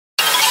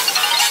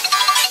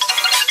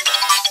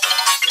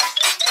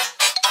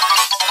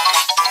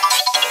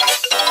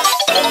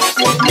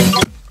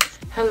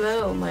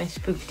Hello, my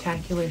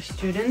spooktacular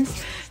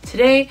students.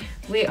 Today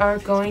we are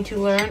going to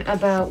learn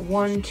about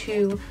 1,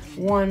 2,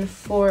 1,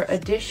 4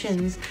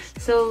 additions.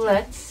 So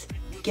let's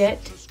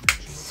get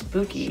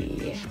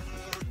spooky.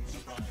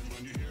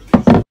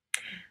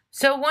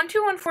 So 1,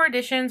 2, 1, 4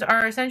 additions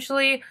are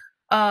essentially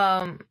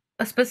a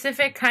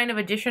specific kind of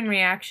addition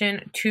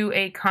reaction to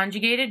a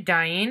conjugated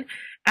diene.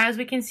 As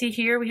we can see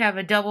here, we have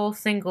a double,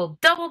 single,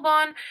 double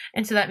bond,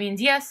 and so that means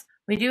yes,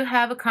 we do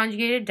have a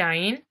conjugated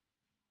diene.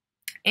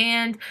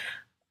 And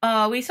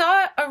we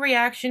saw a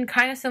reaction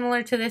kind of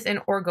similar to this in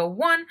Orgo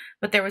 1,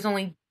 but there was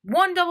only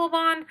one double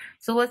bond,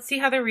 so let's see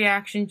how the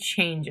reaction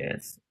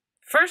changes.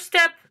 First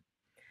step,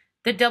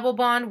 the double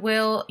bond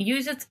will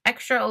use its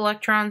extra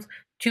electrons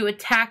to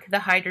attack the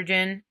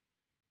hydrogen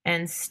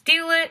and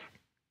steal it.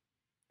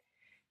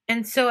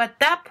 And so at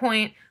that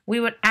point, we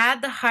would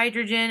add the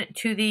hydrogen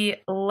to the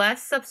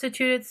less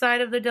substituted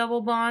side of the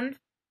double bond.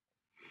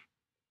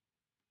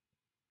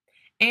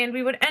 And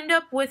we would end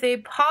up with a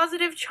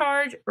positive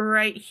charge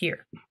right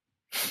here.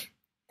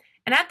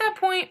 And at that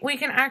point, we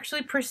can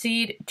actually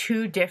proceed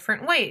two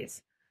different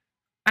ways.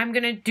 I'm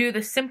going to do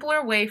the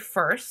simpler way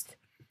first.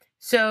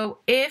 So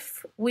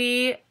if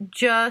we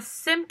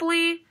just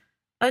simply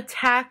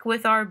attack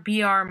with our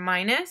Br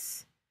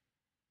minus,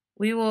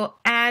 we will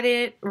add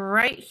it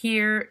right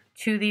here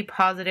to the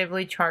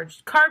positively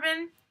charged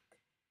carbon.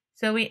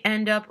 So we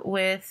end up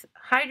with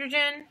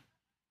hydrogen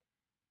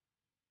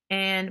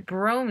and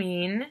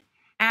bromine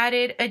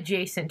added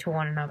adjacent to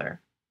one another.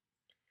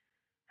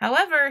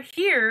 However,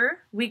 here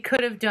we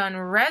could have done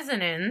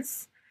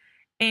resonance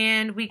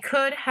and we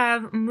could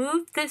have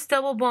moved this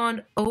double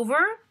bond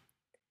over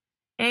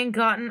and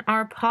gotten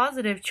our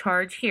positive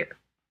charge here.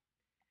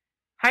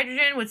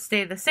 Hydrogen would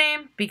stay the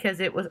same because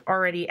it was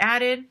already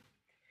added.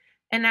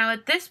 And now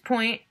at this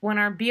point, when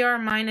our Br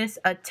minus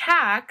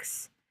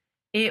attacks,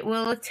 it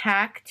will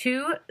attack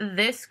to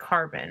this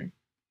carbon.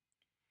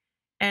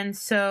 And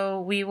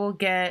so we will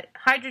get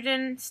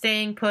hydrogen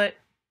staying put.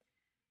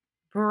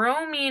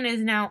 Bromine is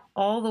now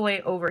all the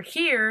way over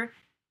here,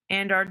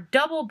 and our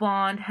double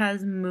bond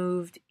has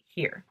moved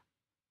here.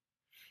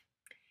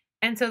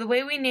 And so the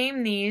way we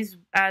name these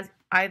as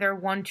either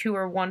 1, 2,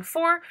 or 1,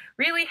 4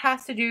 really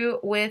has to do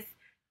with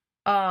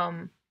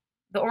the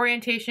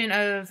orientation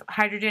of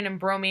hydrogen and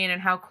bromine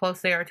and how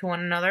close they are to one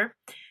another.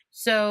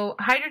 So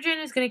hydrogen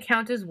is going to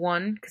count as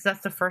 1 because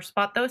that's the first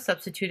spot that was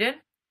substituted.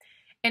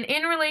 And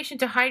in relation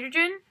to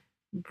hydrogen,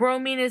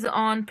 bromine is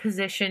on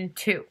position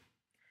 2.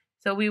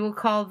 So we will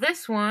call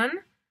this one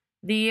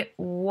the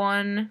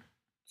 1,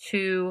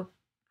 2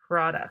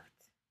 product.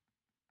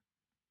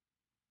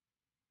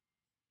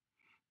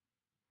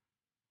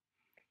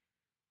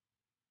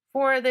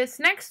 For this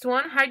next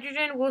one,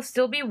 hydrogen will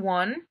still be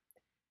 1.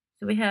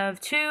 So we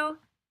have 2,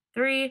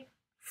 3,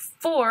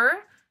 4.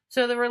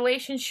 So the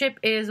relationship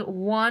is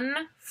 1,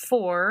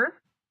 4.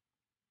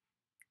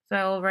 So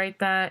I'll write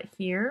that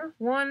here,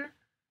 1,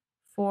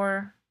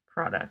 4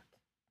 product.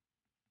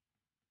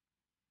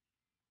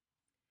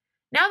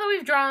 Now that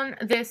we've drawn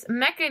this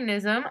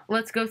mechanism,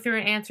 let's go through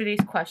and answer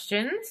these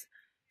questions.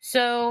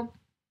 So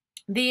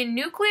the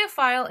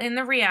nucleophile in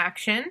the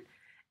reaction,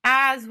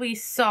 as we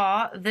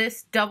saw,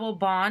 this double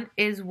bond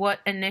is what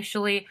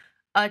initially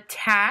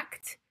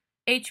attacked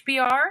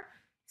HBr.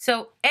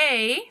 So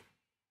A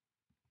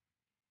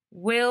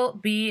will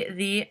be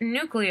the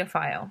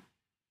nucleophile.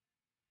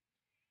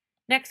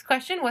 Next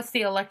question, what's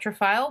the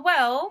electrophile?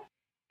 Well,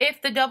 if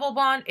the double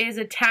bond is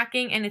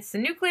attacking and it's the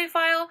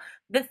nucleophile,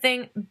 the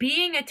thing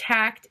being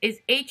attacked is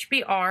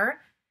HBr,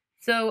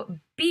 so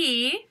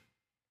B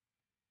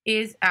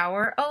is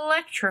our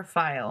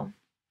electrophile,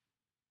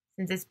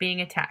 since it's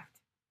being attacked.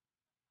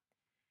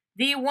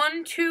 The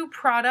 1, 2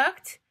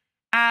 product,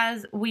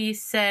 as we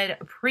said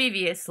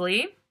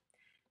previously,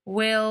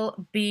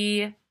 will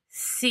be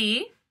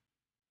C.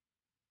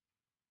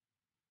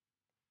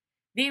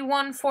 The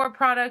 1, 4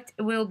 product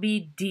will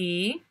be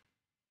D.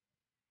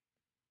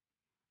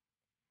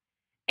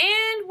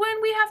 And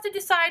when we have to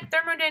decide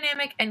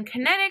thermodynamic and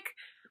kinetic,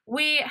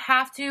 we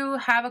have to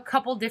have a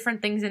couple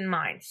different things in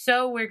mind.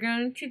 So we're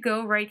going to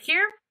go right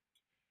here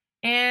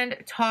and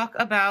talk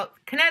about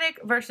kinetic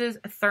versus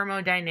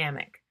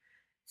thermodynamic.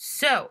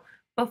 So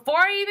before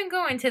I even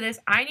go into this,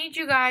 I need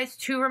you guys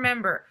to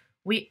remember,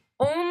 we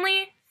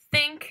only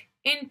think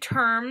in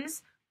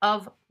terms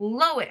of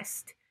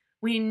lowest.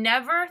 We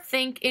never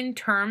think in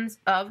terms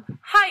of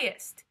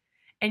highest.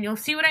 And you'll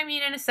see what I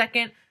mean in a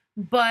second.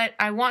 But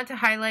I want to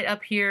highlight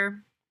up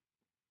here,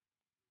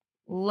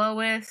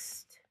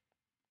 lowest,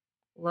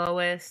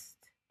 lowest,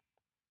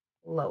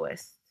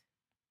 lowest.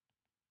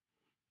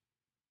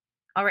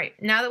 All right,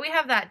 now that we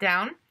have that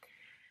down,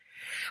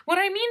 what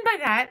I mean by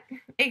that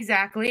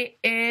exactly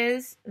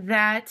is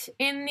that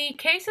in the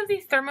case of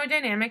the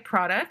thermodynamic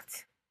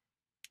product,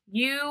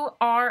 you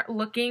are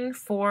looking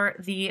for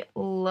the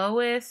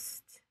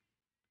lowest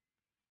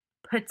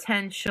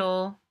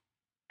potential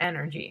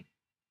energy.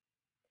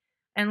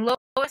 And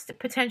lowest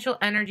potential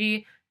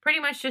energy pretty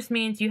much just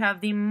means you have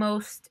the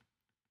most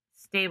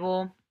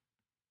stable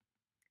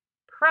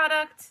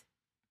product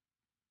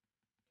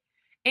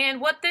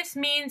And what this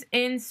means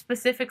in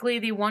specifically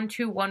the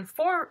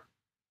 1,2,1,4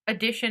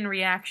 addition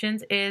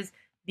reactions is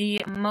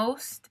the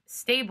most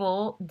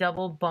stable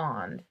double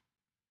bond.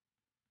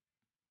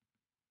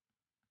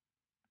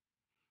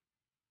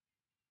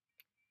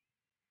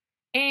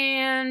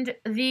 And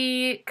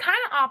the kind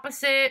of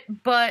opposite,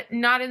 but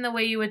not in the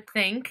way you would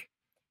think,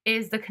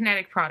 is the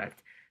kinetic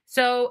product.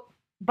 So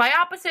by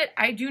opposite,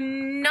 I do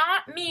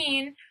not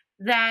mean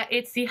that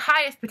it's the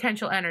highest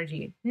potential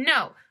energy.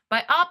 No,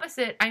 by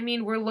opposite, I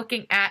mean we're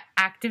looking at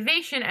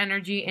activation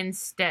energy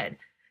instead.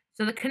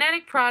 So the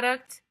kinetic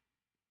product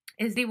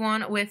is the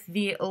one with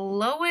the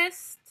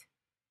lowest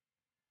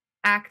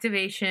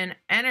activation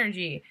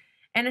energy.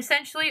 And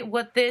essentially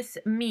what this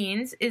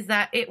means is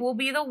that it will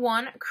be the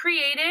one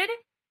created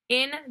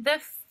in the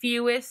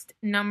fewest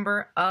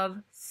number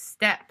of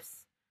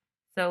steps.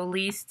 So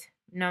least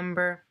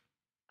number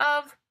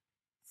of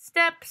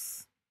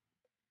steps,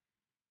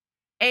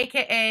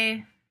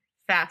 aka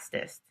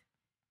fastest.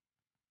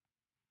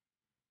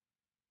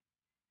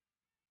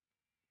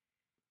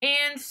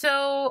 And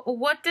so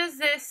what does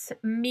this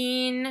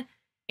mean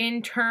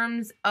in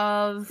terms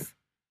of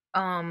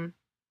the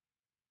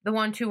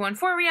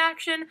 1,2,1,4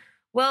 reaction?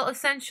 Well,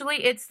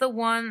 essentially it's the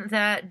one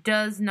that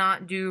does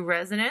not do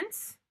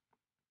resonance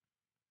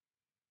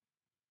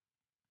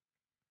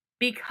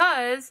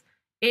because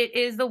it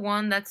is the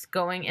one that's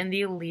going in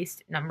the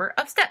least number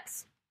of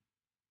steps.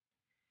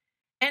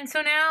 And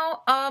so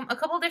now a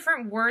couple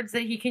different words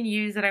that he can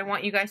use that I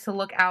want you guys to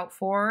look out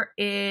for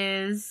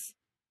is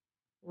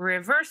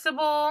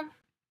reversible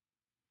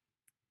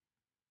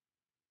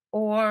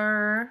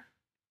or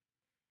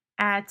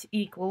at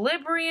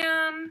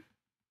equilibrium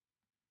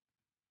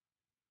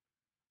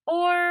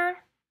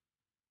or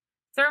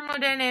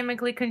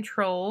thermodynamically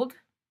controlled.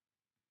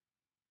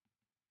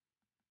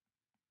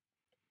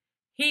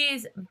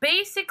 He's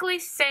basically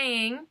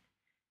saying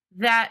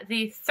that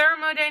the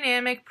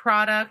thermodynamic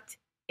product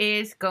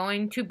is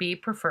going to be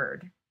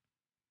preferred.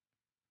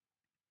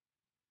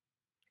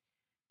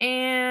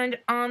 And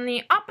on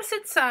the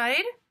opposite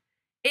side,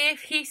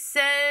 if he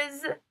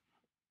says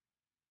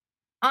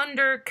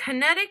under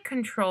kinetic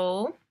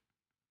control,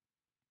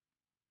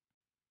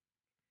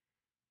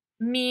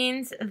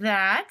 means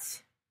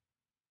that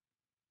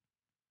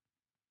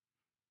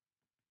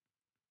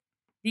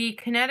the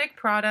kinetic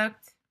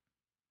product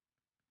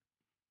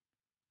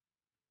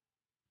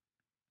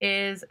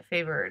is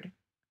favored.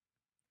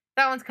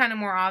 That one's kind of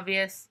more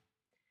obvious.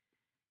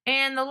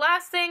 And the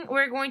last thing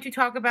we're going to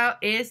talk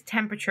about is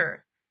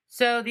temperature.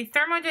 So the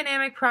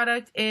thermodynamic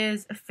product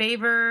is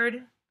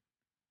favored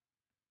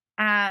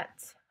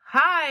at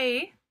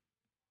high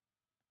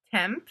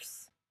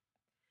temps.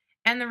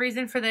 And the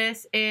reason for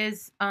this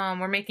is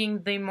we're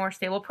making the more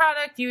stable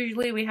product.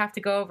 Usually we have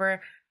to go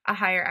over a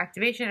higher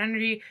activation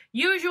energy.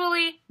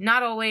 Usually,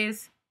 not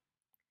always.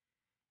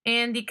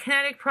 And the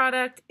kinetic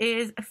product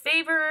is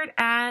favored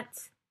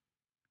at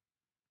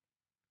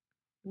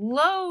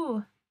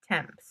low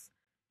temps.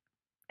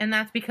 And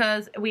that's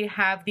because we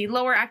have the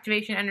lower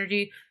activation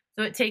energy,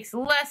 so it takes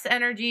less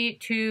energy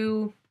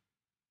to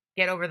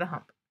get over the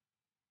hump.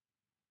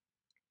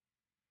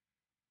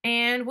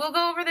 And we'll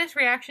go over this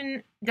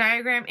reaction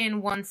diagram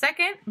in 1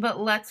 second, but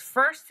let's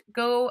first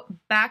go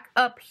back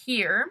up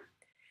here.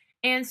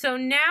 And so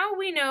now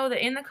we know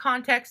that in the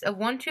context of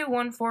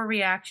 1,2,1,4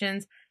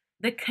 reactions,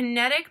 the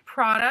kinetic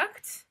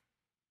product,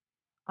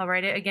 I'll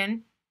write it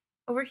again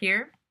over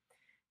here,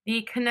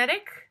 the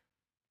kinetic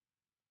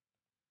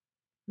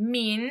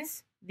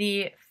means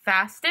the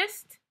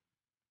fastest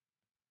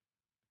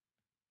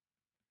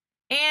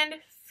and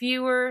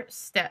fewer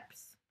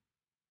steps,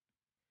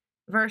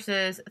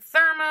 versus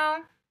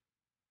thermo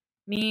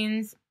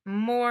means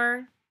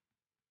more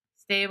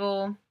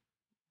stable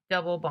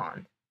double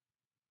bond.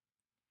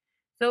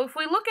 So if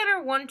we look at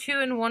our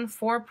 1,2 and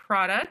 1,4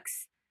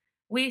 products,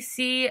 we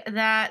see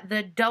that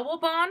the double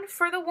bond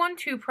for the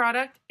 1,2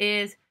 product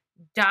is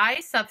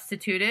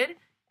di-substituted,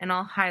 and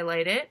I'll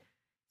highlight it.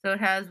 So it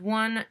has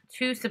 1,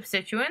 2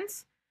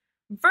 substituents,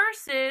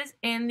 versus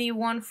in the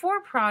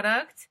 1,4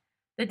 product,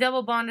 the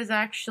double bond is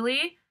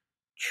actually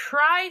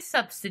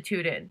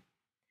tri-substituted.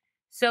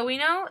 So we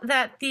know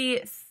that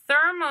the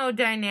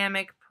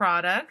thermodynamic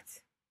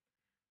product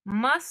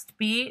must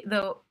be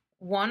the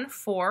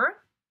 1,4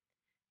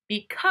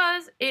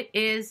 because it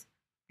is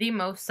the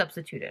most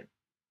substituted.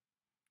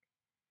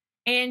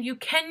 And you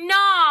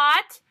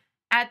cannot,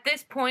 at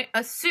this point,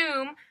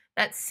 assume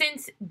that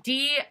since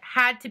D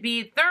had to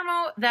be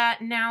thermo,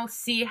 that now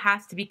C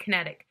has to be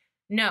kinetic.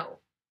 No,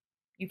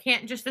 you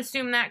can't just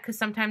assume that, because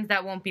sometimes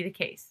that won't be the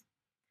case.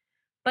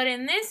 But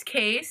in this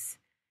case,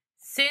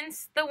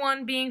 since the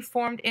one being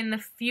formed in the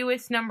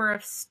fewest number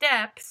of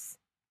steps,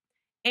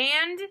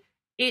 and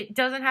it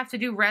doesn't have to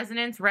do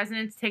resonance,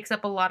 resonance takes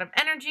up a lot of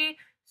energy,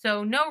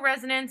 so no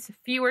resonance,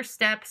 fewer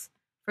steps.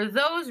 For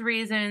those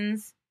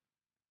reasons,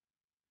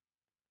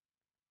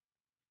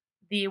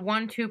 the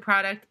 1,2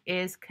 product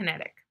is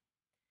kinetic.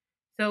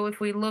 So if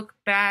we look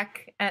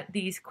back at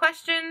these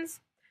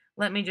questions,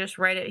 let me just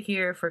write it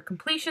here for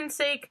completion's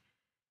sake.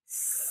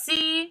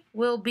 C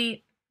will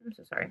be, I'm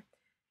so sorry.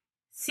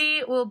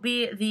 C will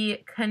be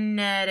the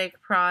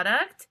kinetic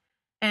product,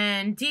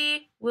 and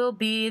D will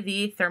be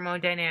the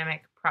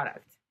thermodynamic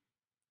product.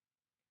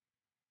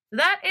 So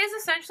that is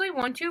essentially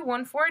 1, 2,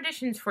 1, 4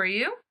 additions for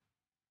you.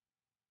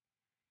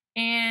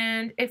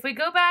 And if we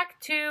go back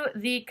to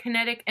the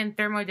kinetic and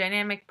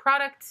thermodynamic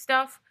product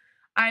stuff,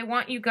 I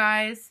want you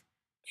guys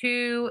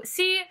to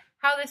see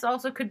how this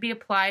also could be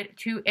applied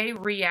to a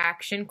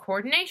reaction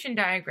coordination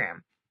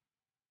diagram.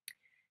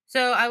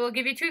 So I will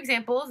give you 2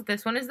 examples.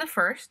 This one is the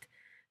first.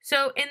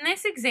 So in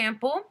this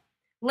example,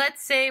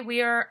 let's say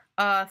we are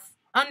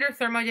under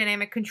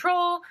thermodynamic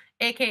control,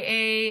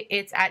 aka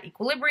it's at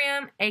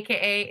equilibrium,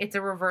 aka it's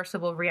a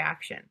reversible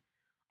reaction.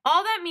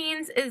 All that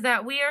means is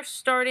that we are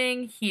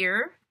starting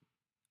here.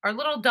 Our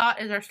little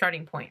dot is our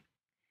starting point.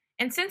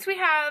 And since we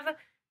have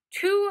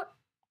 2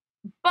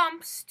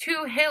 bumps,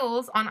 2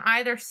 hills on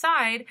either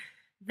side,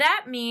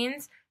 that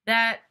means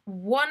that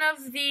one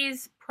of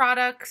these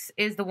products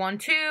is the 1,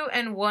 2,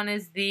 and one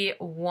is the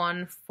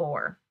 1,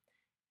 4.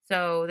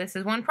 So this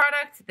is one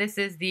product, this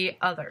is the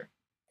other.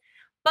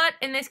 But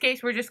in this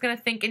case, we're just going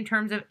to think in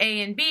terms of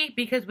A and B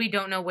because we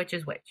don't know which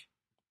is which.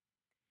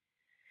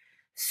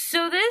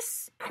 So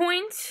this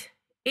point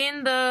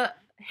in the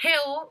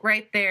hill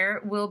right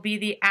there will be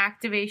the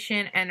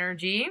activation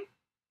energy.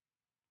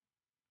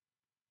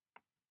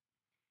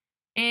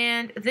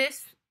 And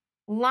this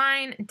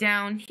line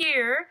down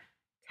here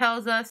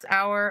tells us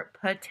our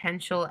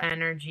potential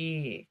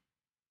energy.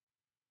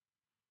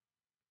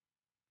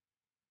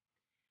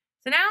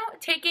 So now,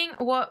 taking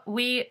what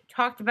we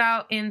talked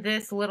about in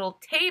this little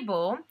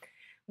table,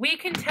 we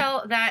can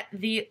tell that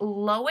the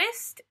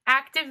lowest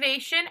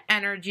activation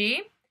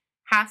energy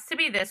has to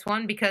be this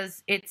one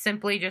because it's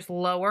simply just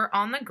lower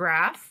on the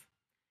graph.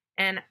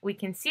 And we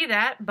can see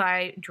that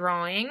by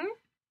drawing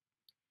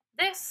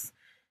this.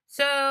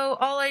 So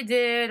all I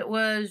did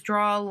was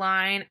draw a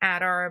line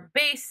at our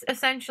base,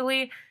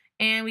 essentially,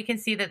 and we can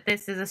see that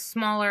this is a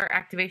smaller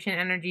activation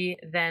energy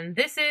than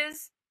this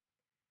is.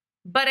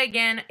 But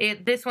again,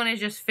 this one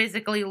is just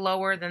physically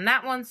lower than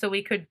that one, so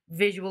we could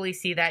visually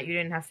see that. You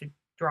didn't have to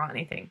draw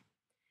anything.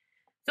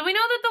 So we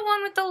know that the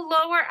one with the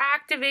lower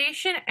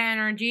activation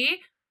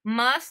energy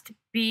must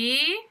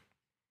be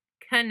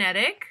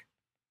kinetic.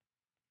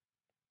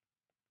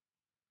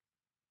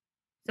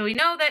 So we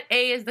know that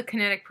A is the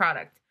kinetic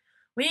product.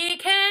 We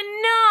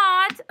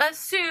cannot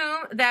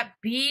assume that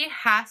B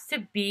has to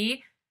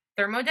be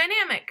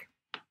thermodynamic.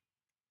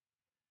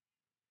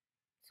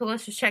 So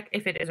let's just check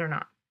if it is or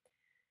not.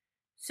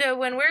 So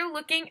when we're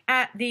looking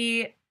at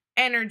the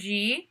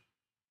energy,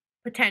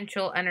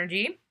 potential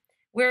energy,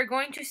 we're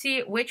going to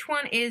see which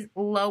one is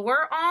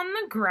lower on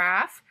the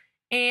graph.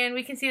 And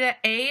we can see that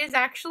A is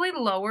actually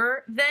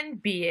lower than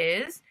B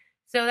is.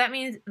 So that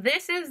means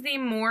this is the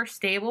more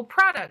stable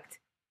product.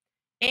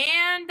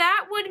 And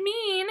that would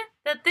mean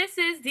that this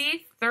is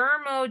the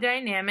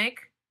thermodynamic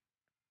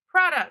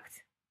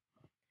product.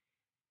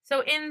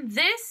 So in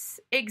this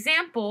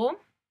example,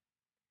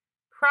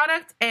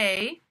 product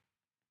A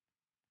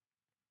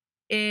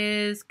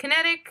is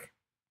kinetic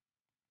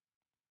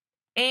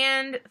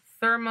and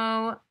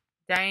thermodynamic.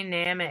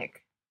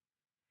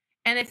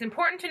 And it's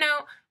important to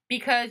note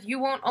because you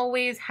won't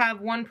always have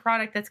one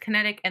product that's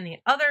kinetic and the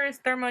other is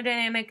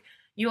thermodynamic.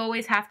 You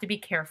always have to be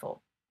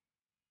careful.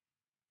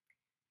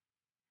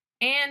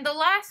 And the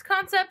last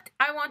concept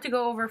I want to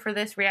go over for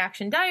this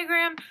reaction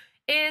diagram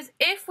is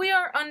if we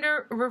are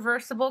under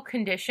reversible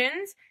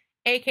conditions,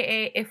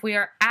 aka if we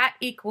are at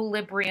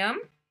equilibrium,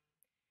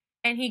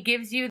 and he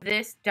gives you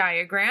this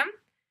diagram,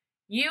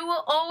 you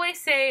will always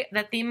say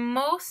that the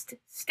most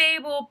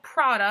stable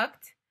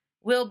product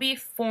will be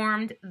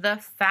formed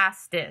the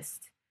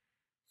fastest.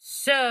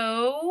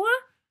 So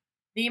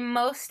the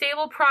most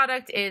stable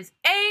product is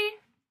A,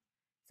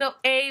 so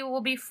A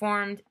will be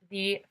formed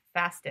the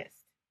fastest.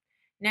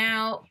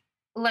 Now,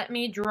 let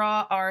me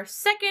draw our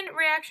second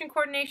reaction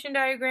coordination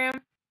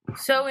diagram.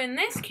 So in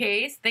this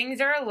case,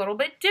 things are a little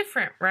bit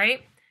different,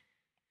 right?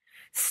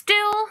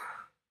 Still,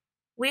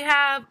 we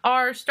have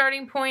our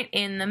starting point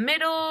in the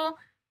middle.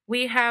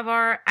 We have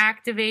our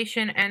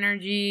activation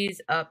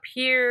energies up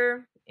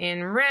here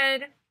in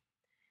red.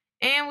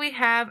 And we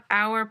have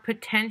our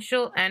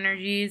potential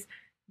energies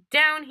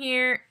down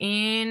here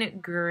in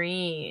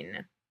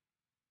green.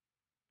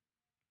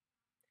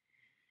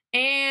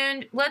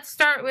 And let's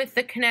start with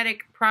the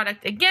kinetic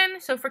product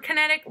again. So for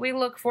kinetic, we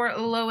look for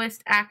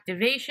lowest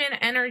activation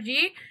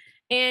energy.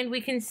 And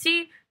we can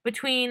see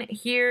between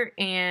here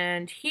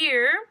and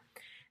here,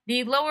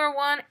 the lower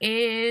one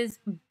is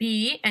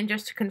B. And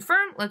just to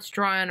confirm, let's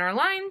draw in our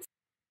lines.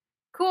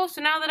 Cool,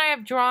 so now that I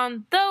have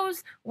drawn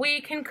those,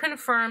 we can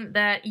confirm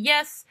that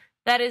yes,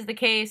 that is the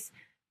case.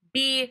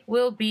 B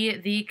will be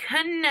the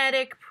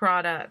kinetic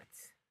product.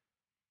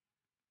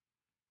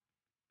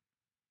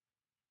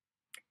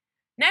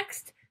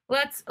 Next,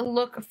 let's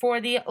look for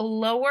the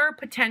lower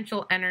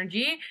potential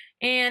energy.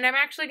 And I'm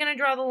actually going to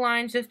draw the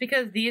lines just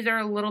because these are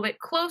a little bit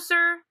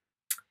closer.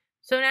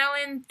 So now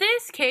in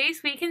this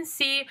case, we can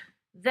see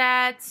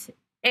that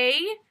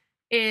A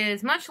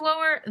is much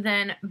lower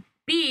than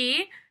B.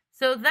 B.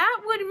 So that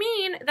would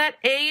mean that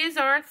A is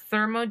our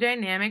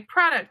thermodynamic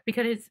product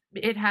because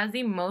it has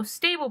the most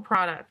stable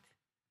product.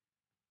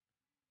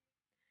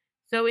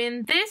 So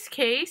in this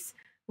case,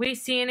 we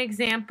see an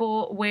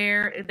example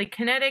where the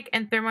kinetic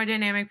and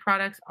thermodynamic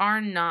products are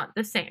not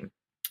the same.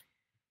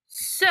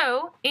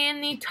 So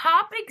in the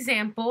top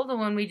example, the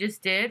one we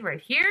just did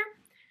right here,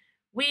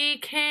 we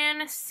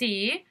can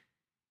see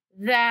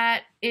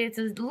that it's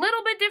a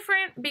little bit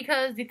different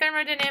because the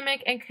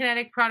thermodynamic and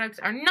kinetic products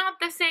are not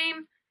the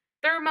same.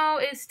 Thermo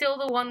is still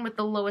the one with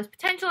the lowest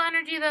potential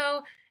energy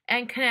though,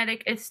 and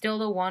kinetic is still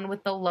the one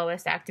with the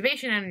lowest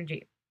activation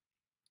energy.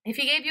 If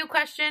he gave you a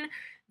question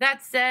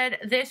that said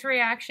this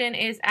reaction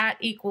is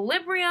at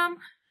equilibrium,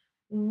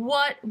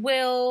 what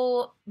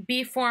will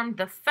be formed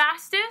the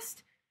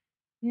fastest?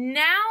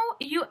 Now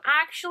you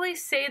actually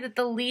say that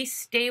the least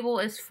stable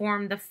is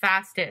formed the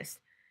fastest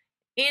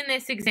in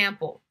this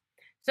example.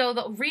 So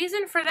the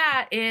reason for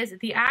that is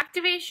the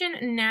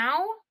activation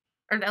now,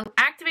 or the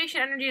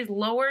activation energy is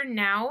lower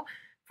now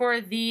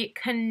for the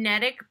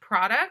kinetic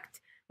product,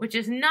 which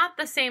is not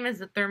the same as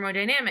the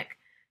thermodynamic.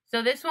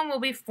 So this one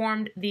will be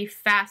formed the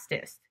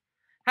fastest.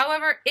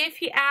 However, if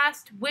he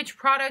asked which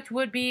product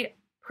would be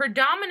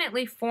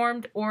predominantly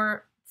formed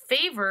or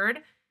favored,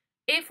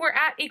 if we're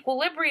at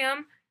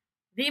equilibrium,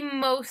 the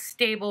most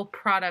stable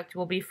product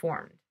will be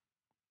formed.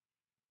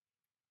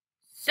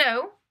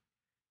 So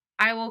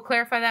I will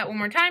clarify that one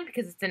more time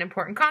because it's an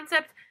important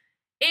concept.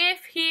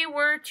 If he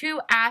were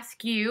to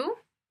ask you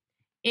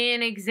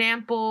in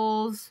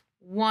examples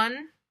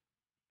 1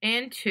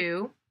 and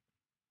 2,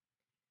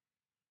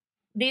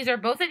 these are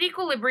both at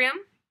equilibrium,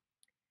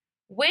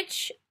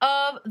 which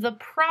of the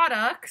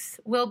products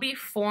will be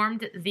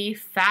formed the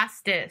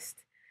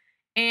fastest?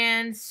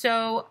 And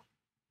so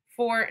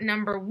for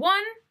number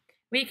 1,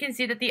 we can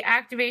see that the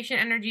activation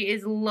energy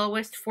is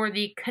lowest for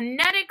the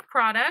kinetic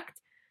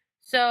product.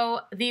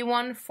 So the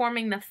one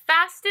forming the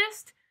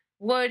fastest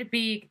would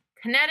be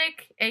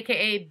kinetic,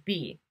 aka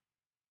B,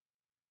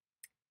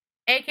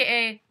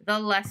 aka the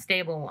less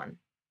stable one.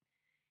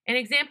 In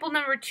example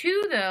number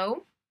 2,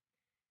 though,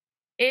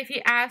 if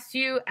he asks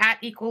you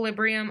at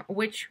equilibrium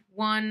which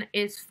one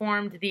is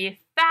formed the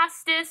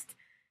fastest,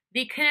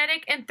 the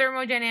kinetic and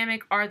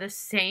thermodynamic are the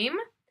same.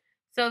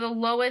 So the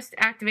lowest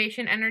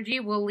activation energy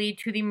will lead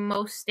to the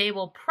most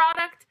stable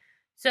product.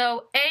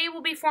 So A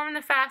will be formed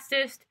the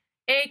fastest,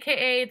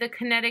 aka the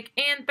kinetic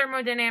and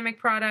thermodynamic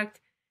product,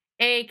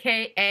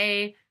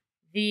 aka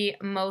the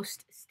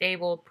most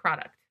stable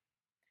product.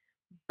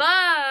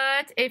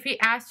 But if he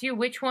asks you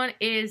which one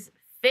is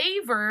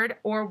favored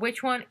or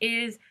which one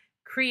is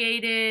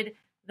created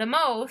the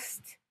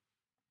most,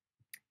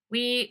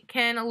 we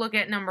can look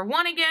at number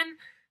 1 again.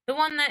 The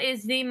one that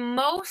is the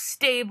most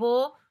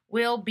stable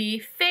will be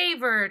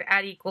favored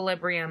at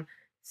equilibrium.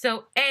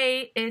 So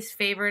A is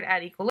favored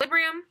at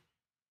equilibrium.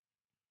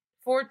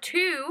 For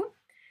 2,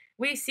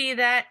 we see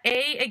that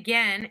A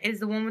again is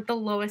the one with the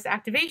lowest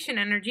activation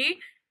energy.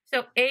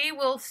 So A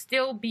will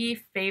still be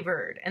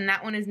favored, and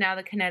that one is now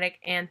the kinetic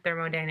and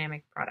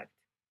thermodynamic product.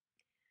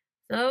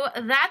 So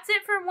that's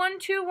it for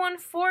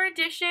 1214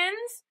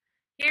 additions.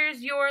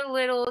 Here's your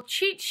little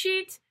cheat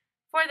sheet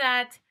for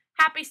that.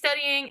 Happy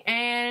studying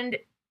and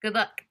good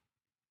luck.